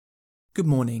Good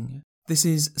morning. This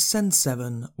is Send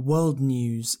 7 World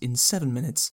News in 7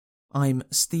 minutes. I'm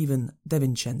Stephen De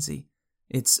Vincenzi.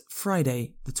 It's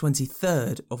Friday, the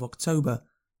 23rd of October,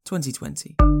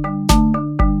 2020.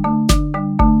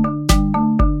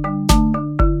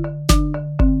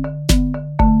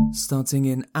 Starting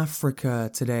in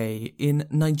Africa today, in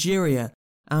Nigeria,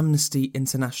 Amnesty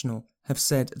International have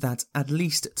said that at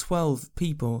least 12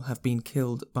 people have been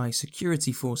killed by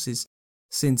security forces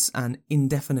since an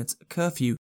indefinite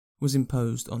curfew was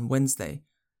imposed on Wednesday.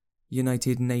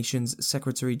 United Nations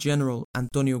Secretary General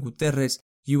Antonio Guterres,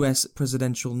 US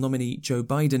presidential nominee Joe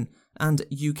Biden, and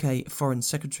UK Foreign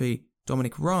Secretary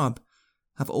Dominic Raab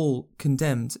have all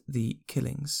condemned the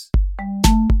killings.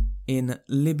 In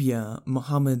Libya,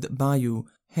 Mohamed Bayou,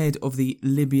 head of the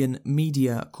Libyan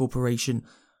Media Corporation,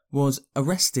 was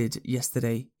arrested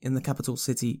yesterday in the capital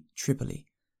city, Tripoli.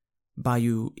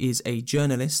 Bayou is a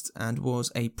journalist and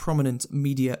was a prominent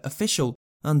media official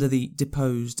under the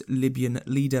deposed Libyan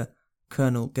leader,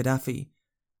 Colonel Gaddafi.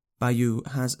 Bayou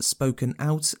has spoken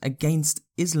out against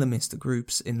Islamist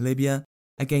groups in Libya,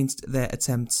 against their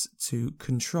attempts to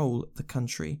control the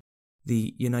country.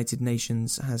 The United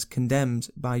Nations has condemned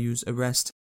Bayou's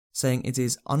arrest, saying it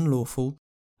is unlawful,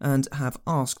 and have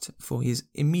asked for his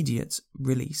immediate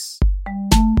release.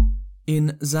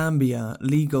 In Zambia,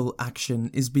 legal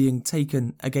action is being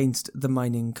taken against the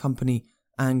mining company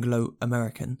Anglo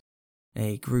American.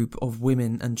 A group of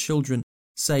women and children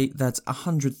say that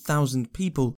 100,000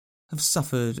 people have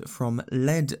suffered from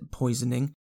lead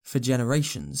poisoning for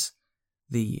generations.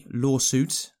 The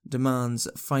lawsuit demands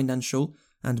financial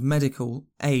and medical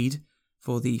aid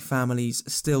for the families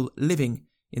still living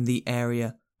in the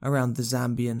area around the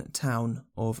Zambian town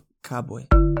of Kabwe.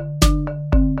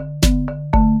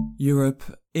 Europe.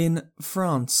 In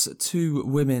France, 2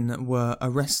 women were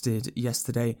arrested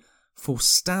yesterday for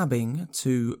stabbing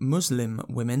 2 Muslim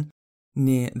women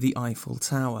near the Eiffel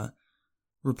Tower.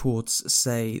 Reports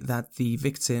say that the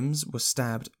victims were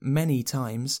stabbed many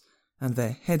times and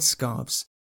their headscarves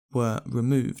were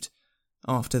removed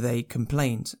after they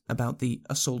complained about the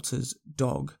assaulter's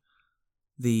dog.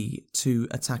 The 2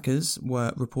 attackers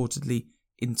were reportedly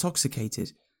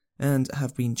intoxicated and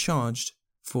have been charged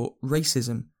for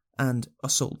racism and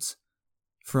assault.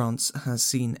 France has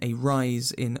seen a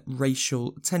rise in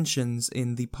racial tensions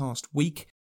in the past week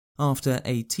after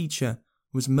a teacher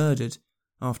was murdered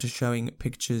after showing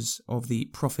pictures of the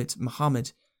Prophet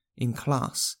Muhammad in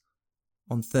class.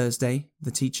 On Thursday,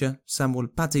 the teacher, Samuel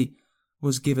Paty,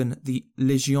 was given the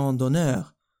Légion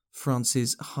d'honneur,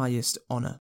 France's highest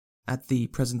honour. At the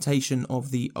presentation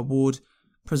of the award,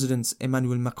 President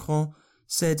Emmanuel Macron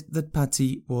said that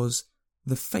Paty was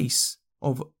the face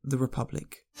of the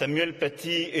Republic. Samuel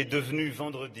Paty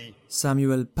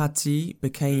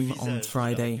became on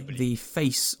Friday the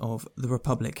face of the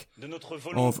Republic,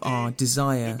 of our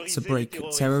desire to break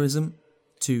terrorism,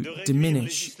 to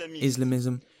diminish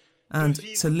Islamism, and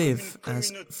to live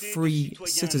as free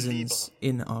citizens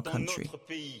in our country.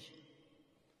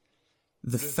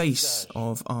 The face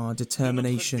of our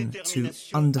determination to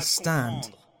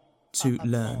understand, to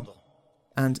learn,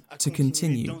 and to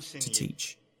continue to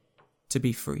teach. To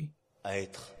be free.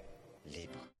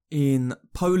 In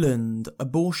Poland,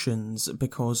 abortions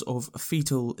because of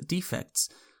fetal defects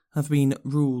have been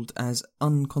ruled as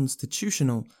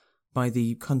unconstitutional by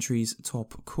the country's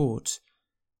top court.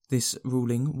 This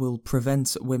ruling will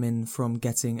prevent women from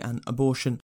getting an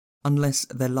abortion unless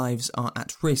their lives are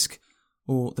at risk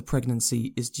or the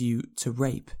pregnancy is due to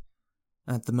rape.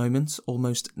 At the moment,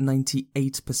 almost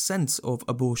 98% of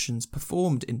abortions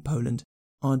performed in Poland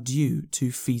are due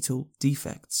to fetal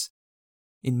defects.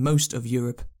 In most of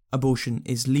Europe, abortion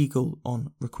is legal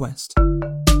on request.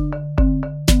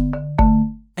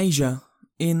 Asia.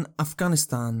 In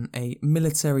Afghanistan, a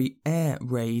military air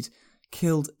raid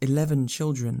killed 11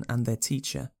 children and their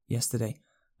teacher yesterday,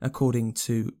 according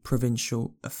to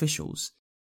provincial officials.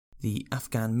 The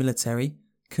Afghan military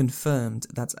confirmed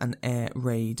that an air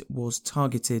raid was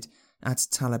targeted at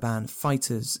Taliban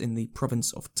fighters in the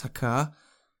province of Takhar,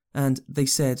 and they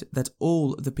said that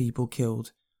all the people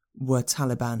killed were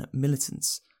Taliban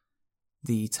militants.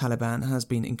 The Taliban has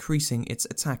been increasing its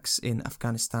attacks in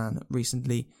Afghanistan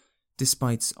recently,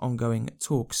 despite ongoing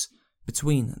talks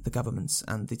between the government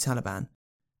and the Taliban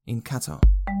in Qatar.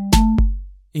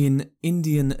 In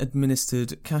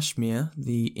Indian-administered Kashmir,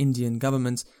 the Indian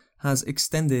government has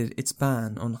extended its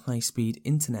ban on high-speed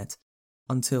internet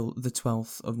until the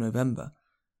 12th of November.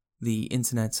 The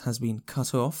internet has been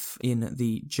cut off in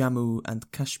the Jammu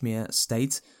and Kashmir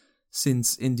state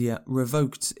since India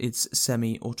revoked its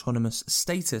semi-autonomous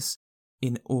status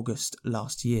in August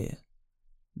last year.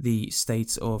 The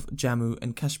state of Jammu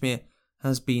and Kashmir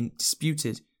has been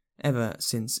disputed ever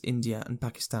since India and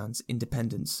Pakistan's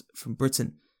independence from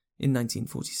Britain in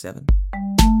 1947.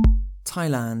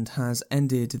 Thailand has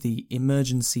ended the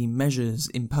emergency measures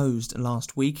imposed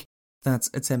last week that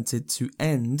attempted to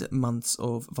end months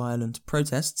of violent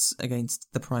protests against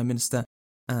the Prime Minister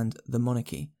and the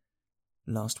monarchy.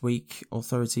 Last week,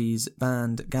 authorities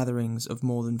banned gatherings of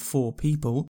more than 4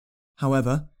 people.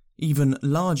 However, even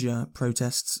larger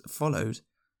protests followed.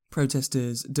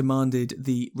 Protesters demanded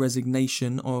the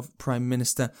resignation of Prime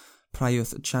Minister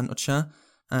Prayuth Chan-o-cha,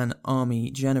 an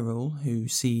army general who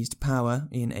seized power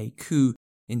in a coup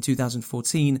in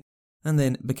 2014 and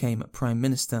then became Prime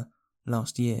Minister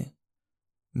last year.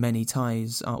 Many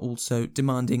Thais are also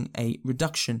demanding a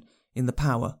reduction in the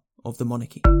power of the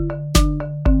monarchy.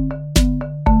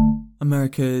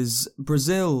 America's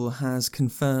Brazil has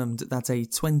confirmed that a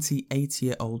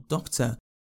 28-year-old doctor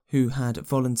who had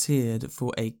volunteered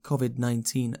for a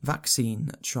COVID-19 vaccine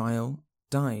trial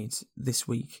died this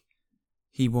week.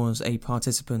 He was a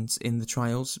participant in the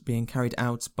trials being carried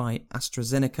out by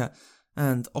AstraZeneca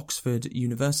and Oxford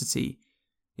University.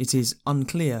 It is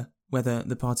unclear whether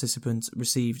the participant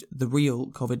received the real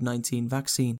COVID-19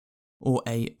 vaccine or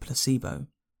a placebo.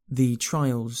 The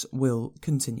trials will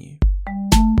continue.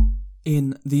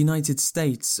 In the United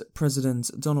States,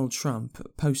 President Donald Trump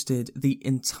posted the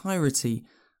entirety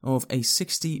of a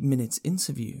 60-minute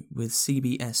interview with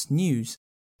CBS News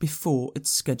before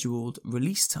its scheduled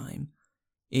release time.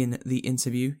 In the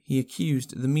interview, he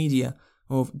accused the media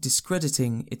of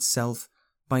discrediting itself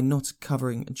by not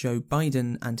covering Joe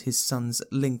Biden and his son's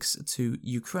links to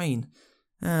Ukraine,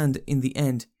 and in the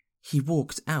end, he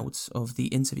walked out of the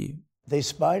interview. They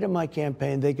spied on my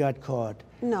campaign, they got caught.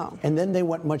 No. And then they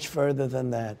went much further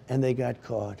than that, and they got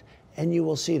caught. And you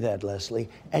will see that, Leslie,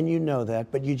 and you know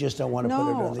that, but you just don't want to put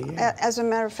it on the air. As a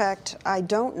matter of fact, I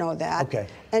don't know that. Okay.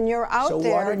 And you're out there.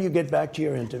 So why don't you get back to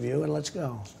your interview and let's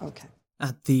go. Okay.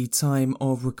 At the time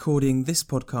of recording this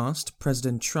podcast,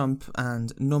 President Trump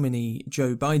and nominee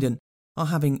Joe Biden are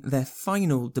having their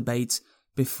final debate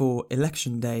before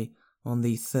Election Day on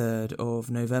the 3rd of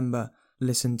November.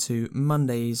 Listen to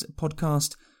Monday's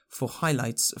podcast for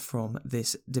highlights from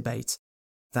this debate.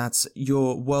 That's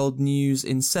your world news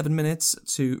in 7 minutes.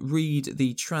 To read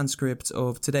the transcript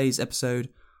of today's episode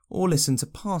or listen to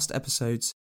past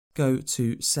episodes, go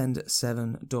to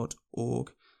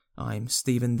send7.org. I'm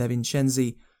Stephen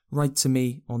DeVincenzi. Write to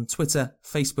me on Twitter,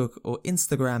 Facebook or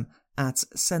Instagram at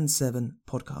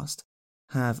Send7Podcast.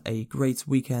 Have a great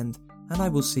weekend and I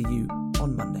will see you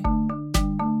on Monday.